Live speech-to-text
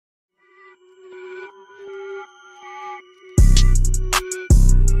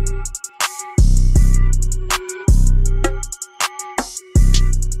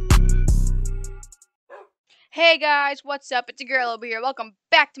Hey guys, what's up? It's a girl over here. Welcome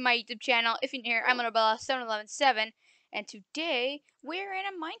back to my YouTube channel. If you're new here, I'm Annabella7117, and today we're in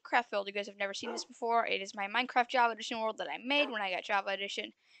a Minecraft world. You guys have never seen this before. It is my Minecraft Java Edition world that I made when I got Java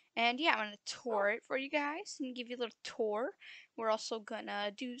Edition. And yeah, I'm gonna tour it for you guys and give you a little tour. We're also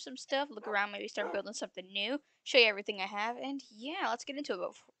gonna do some stuff, look around, maybe start building something new, show you everything I have, and yeah, let's get into it.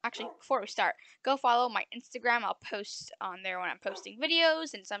 But actually, before we start, go follow my Instagram. I'll post on there when I'm posting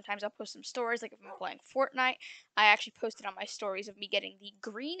videos, and sometimes I'll post some stories, like if I'm playing Fortnite. I actually posted on my stories of me getting the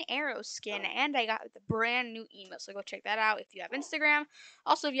Green Arrow skin, and I got the brand new email, so go check that out if you have Instagram.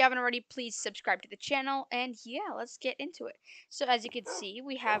 Also, if you haven't already, please subscribe to the channel, and yeah, let's get into it. So as you can see,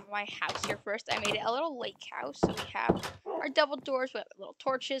 we have my house here first. I made it a little lake house, so we have our double doors with little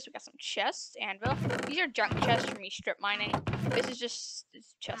torches. We got some chests, anvil. These are junk chests for me strip mining. This is just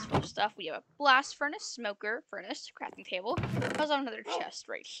chest full of stuff. We have a blast furnace, smoker furnace, crafting table. Also another chest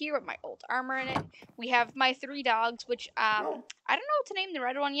right here with my old armor in it. We have my 3 dogs, which I don't know what to name the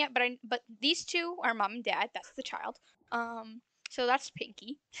red one yet, but these two are mom and dad. That's the child. So that's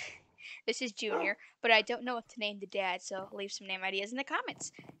Pinky. This is Junior, but I don't know what to name the dad, so leave some name ideas in the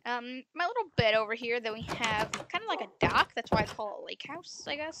comments. My little bed over here, then we have kind of like a dock. That's why I call it a lake house,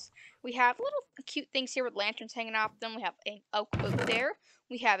 I guess. We have little cute things here with lanterns hanging off them. We have an oak boat there.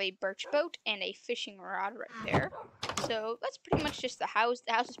 We have a birch boat and a fishing rod right there. So that's pretty much just the house.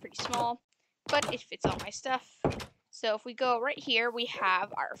 The house is pretty small, but it fits all my stuff. So if we go right here, we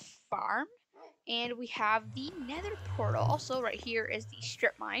have our farm. And we have the nether portal. Also, right here is the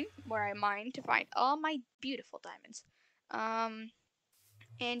strip mine, where I mine to find all my beautiful diamonds.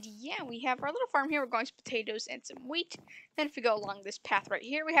 And yeah, we have our little farm here. We're growing some potatoes and some wheat. Then if we go along this path right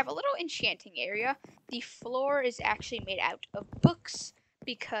here, we have a little enchanting area. The floor is actually made out of books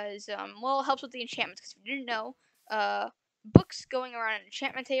because, well, it helps with the enchantments. Because if you didn't know, books going around an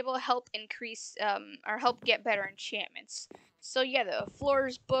enchantment table help increase, or help get better enchantments. So yeah, the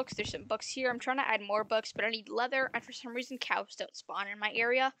floor's books. There's some books here. I'm trying to add more books, but I need leather, and for some reason cows don't spawn in my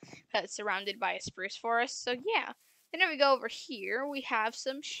area because it's surrounded by a spruce forest. So yeah. Then if we go over here, we have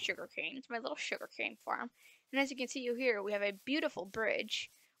some sugarcane. It's my little sugarcane farm. And as you can see here, we have a beautiful bridge,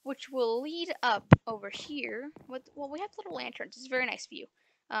 which will lead up over here. Well, we have little lanterns. It's a very nice view.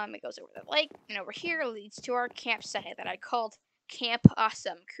 It goes over the lake, and over here leads to our campsite that I called Camp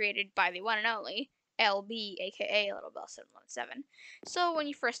Awesome, created by the one and only LB, aka Little Bell 717. So when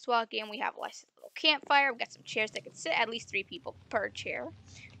you first walk in, we have a nice little campfire. We got some chairs that can sit at least 3 people per chair.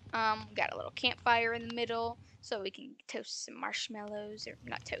 We got a little campfire in the middle, so we can toast some marshmallows, or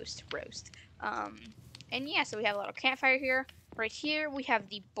not toast, roast. And yeah, so we have a little campfire here. Right here, we have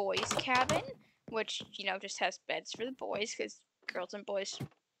the boys' cabin, which, you know, just has beds for the boys, because girls and boys,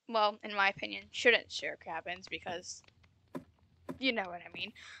 well, in my opinion, shouldn't share cabins, because you know what I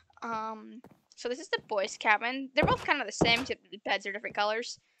mean. So this is the boys' cabin. They're both kind of the same, except the beds are different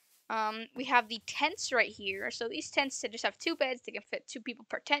colors. We have the tents right here. So these tents just have 2 beds. They can fit 2 people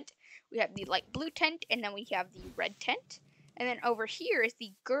per tent. We have the light blue tent, and then we have the red tent. And then over here is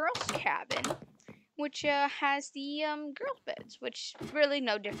the girls' cabin, which has the girls' beds, which really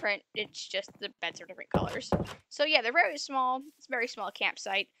no different. It's just the beds are different colors. So yeah, they're very small. It's a very small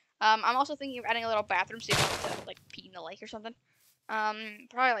campsite. I'm also thinking of adding a little bathroom so you don't have to like pee in the lake or something.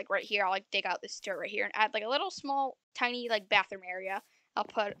 Probably like right here, I'll like dig out this dirt right here and add like a little small, tiny like bathroom area. I'll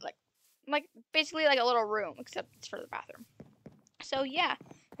put like basically like a little room, except it's for the bathroom. So yeah,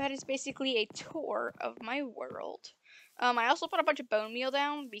 that is basically a tour of my world. I also put a bunch of bone meal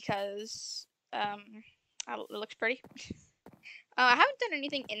down because it looks pretty. I haven't done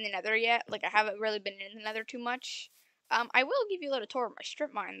anything in the nether yet. Like I haven't really been in the nether too much. I will give you a little tour of my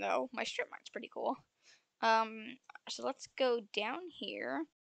strip mine though. My strip mine's pretty cool. So let's go down here.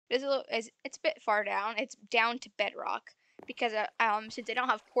 It's a bit far down. It's down to bedrock because since I don't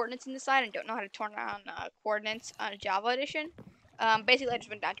have coordinates in the side and don't know how to turn on coordinates on a Java edition, basically I just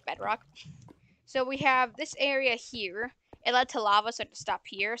went down to bedrock. So we have this area here. It led to lava, so I had to stop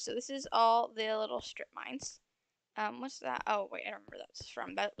here. So this is all the little strip mines. What's that? Oh, wait, I don't remember that was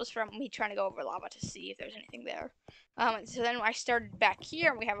from. That was from me trying to go over lava to see if there's anything there. So then I started back here,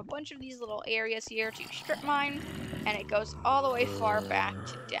 and we have a bunch of these little areas here to strip mine, and it goes all the way far back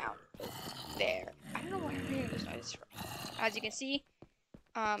to down there. I don't know where I'm hearing those noises from. As you can see,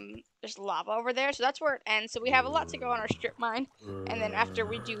 there's lava over there, so that's where it ends. So we have a lot to go on our strip mine, and then after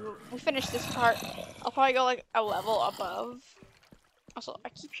we finish this part, I'll probably go like a level above. Also, I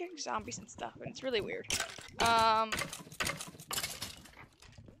keep hearing zombies and stuff, and it's really weird. I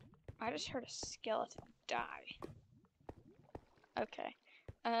just heard a skeleton die. Okay.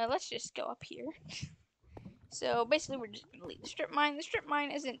 Let's just go up here. So basically, we're just gonna leave the strip mine. The strip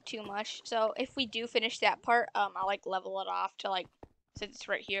mine isn't too much. So if we do finish that part, I'll like level it off to like, since it's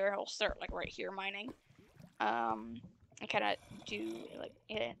right here, I'll start like right here mining. And kind of do like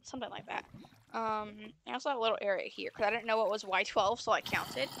something like that. I also have a little area here because I didn't know what was Y12, so I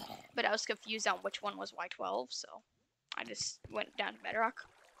counted, but I was confused on which one was Y12, so I just went down to bedrock.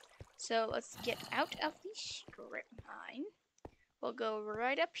 So let's get out of the strip mine. We'll go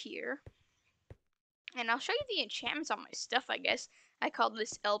right up here. And I'll show you the enchantments on my stuff, I guess. I called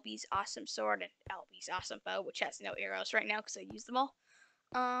this LB's Awesome Sword and LB's Awesome Bow, which has no arrows right now because I used them all.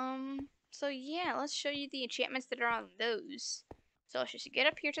 So yeah, let's show you the enchantments that are on those. So let's just get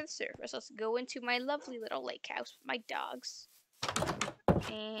up here to the surface. Let's go into my lovely little lake house with my dogs.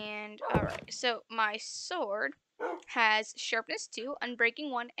 And, alright, so my sword has sharpness 2,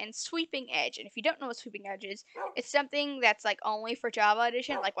 unbreaking 1, and sweeping edge. And if you don't know what sweeping edge is, it's something that's like only for Java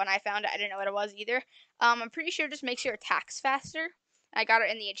Edition. Like when I found it, I didn't know what it was either. I'm pretty sure it just makes your attacks faster. I got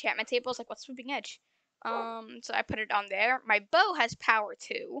it in the enchantment table. It's like, what's sweeping edge? So I put it on there. My bow has power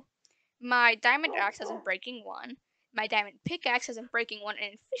 2. My diamond axe has unbreaking 1. My diamond pickaxe has unbreaking 1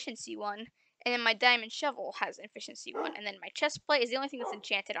 and efficiency 1. And then my diamond shovel has efficiency 1. And then my chest plate is the only thing that's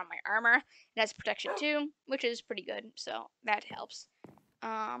enchanted on my armor. It has protection 2, which is pretty good, so that helps.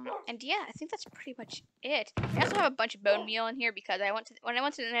 And yeah, I think that's pretty much it. I also have a bunch of bone meal in here because when I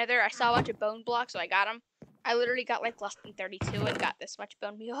went to the nether, I saw a bunch of bone blocks, so I got them. I literally got like less than 32 and got this much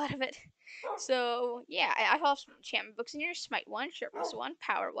bone meal out of it. So yeah, I have some enchantment books in here: Smite 1, Sharpness 1,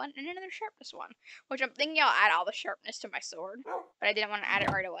 Power 1, and another Sharpness 1. Which I'm thinking I'll add all the sharpness to my sword, but I didn't want to add it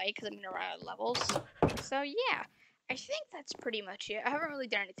right away because I'm gonna run out of levels. So yeah, I think that's pretty much it. I haven't really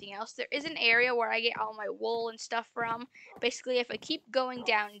done anything else. There is an area where I get all my wool and stuff from. Basically, if I keep going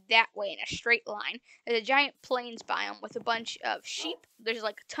down that way in a straight line, there's a giant plains biome with a bunch of sheep. There's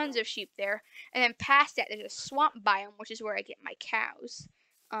like tons of sheep there. And then past that, there's a swamp biome, which is where I get my cows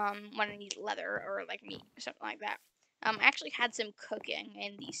when I need leather or like meat or something like that. I actually had some cooking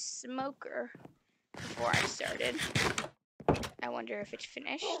in the smoker before I started. I wonder if it's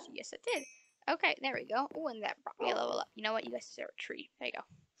finished. Yes, it did. Okay, there we go. Oh, and that brought me a level up. You know what? You guys deserve a treat. There you go.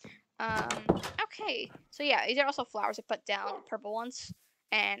 Okay. So yeah, these are also flowers I put down, the purple ones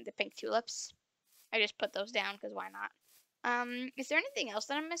and the pink tulips. I just put those down because why not? Is there anything else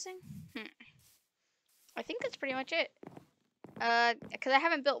that I'm missing? I think that's pretty much it. Because I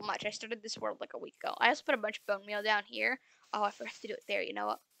haven't built much. I started this world like a week ago. I also put a bunch of bone meal down here. Oh, I forgot to do it there. You know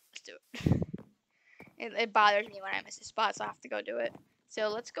what? Let's do it. It bothers me when I miss a spot, so I have to go do it. So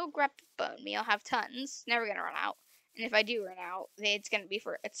let's go grab the bone meal. Have tons. Never gonna run out. And if I do run out, it's gonna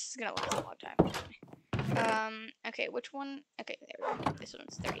last a long time. Okay, which one? Okay, there we go. This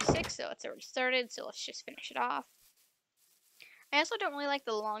one's 36, so it's already started. So let's just finish it off. I also don't really like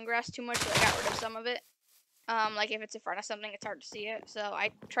the long grass too much, so I got rid of some of it. Like if it's in front of something, it's hard to see it. So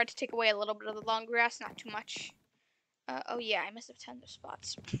I tried to take away a little bit of the long grass, not too much. Oh yeah, I missed a ton of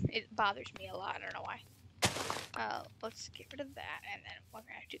spots. It bothers me a lot. I don't know why. Let's get rid of that, and then we're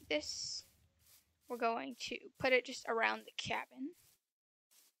gonna do this. We're going to put it just around the cabin.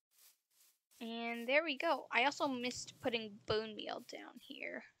 And there we go. I also missed putting bone meal down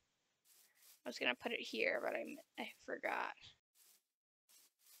here. I was gonna put it here, but I forgot.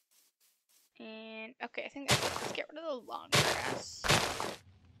 And okay, I think that's it. Let's get rid of the long grass.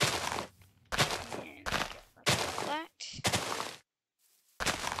 And get rid of that.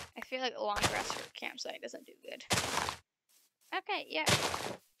 I feel like the long grass for a campsite doesn't do good. Okay, yeah.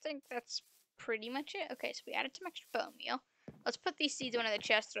 I think that's pretty much it. Okay, so we added some extra bone meal. Let's put these seeds in the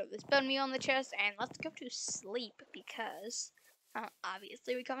chest, throw this bone meal in the chest, and let's go to sleep because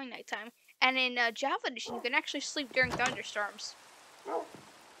obviously we're coming nighttime. And in Java Edition, you can actually sleep during thunderstorms.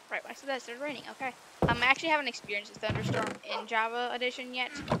 Right, when I said that, it started raining. Okay. I actually haven't experienced a thunderstorm in Java Edition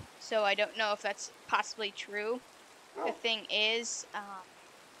yet, so I don't know if that's possibly true. The thing is,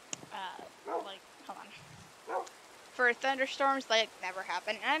 like, hold on. For thunderstorms, they like, never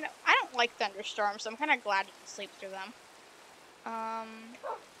happen. And I don't like thunderstorms, so I'm kind of glad you can sleep through them.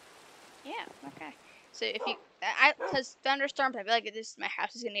 Yeah, okay. So if you, because thunderstorms, I feel like my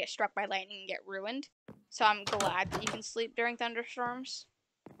house is gonna get struck by lightning and get ruined. So I'm glad that you can sleep during thunderstorms.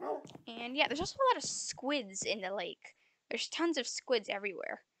 And yeah, there's also a lot of squids in the lake. There's tons of squids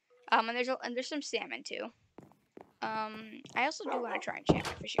everywhere. And there's some salmon too. I also do want to try and enchant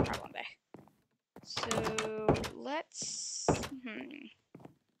my fishing rod one day. So let's.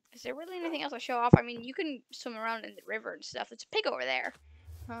 Is there really anything else to show off? I mean, you can swim around in the river and stuff. There's a pig over there.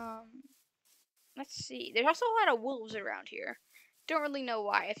 Let's see. There's also a lot of wolves around here. Don't really know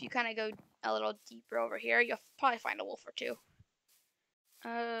why. If you kind of go a little deeper over here, you'll probably find a wolf or two.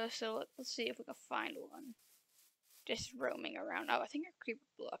 So let's see if we can find one. just roaming around. Oh, I think our creeper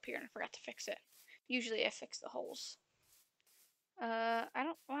blew up here and I forgot to fix it. Usually I fix the holes. I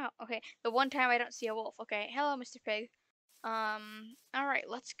don't, wow, okay. The one time I don't see a wolf. Okay, hello, Mr. Pig. Alright,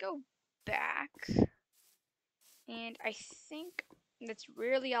 let's go back. And I think that's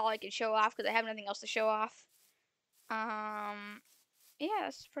really all I can show off because I have nothing else to show off. Yeah,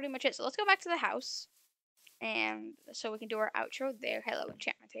 that's pretty much it. So let's go back to the house. And so we can do our outro there. Hello,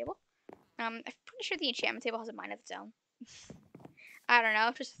 enchantment table. I'm pretty sure the enchantment table has a mind of its own. I don't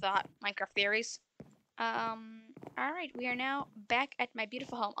know, just a thought. Minecraft theories. Alright, we are now back at my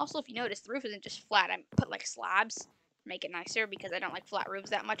beautiful home. Also, if you notice, the roof isn't just flat. I put like slabs to make it nicer because I don't like flat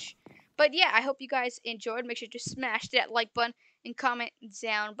roofs that much. But yeah, I hope you guys enjoyed. Make sure to smash that like button and comment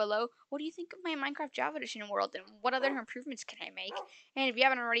down below. What do you think of my Minecraft Java Edition world and what other improvements can I make? And if you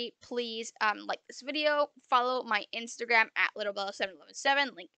haven't already, please like this video, follow my Instagram at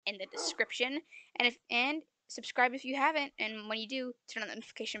littlebella711, link in the description, and subscribe if you haven't. And when you do, turn on the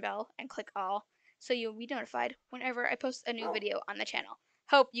notification bell and click all so you'll be notified whenever I post a new video on the channel.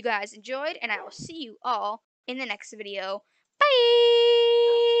 Hope you guys enjoyed, and I will see you all in the next video. Bye!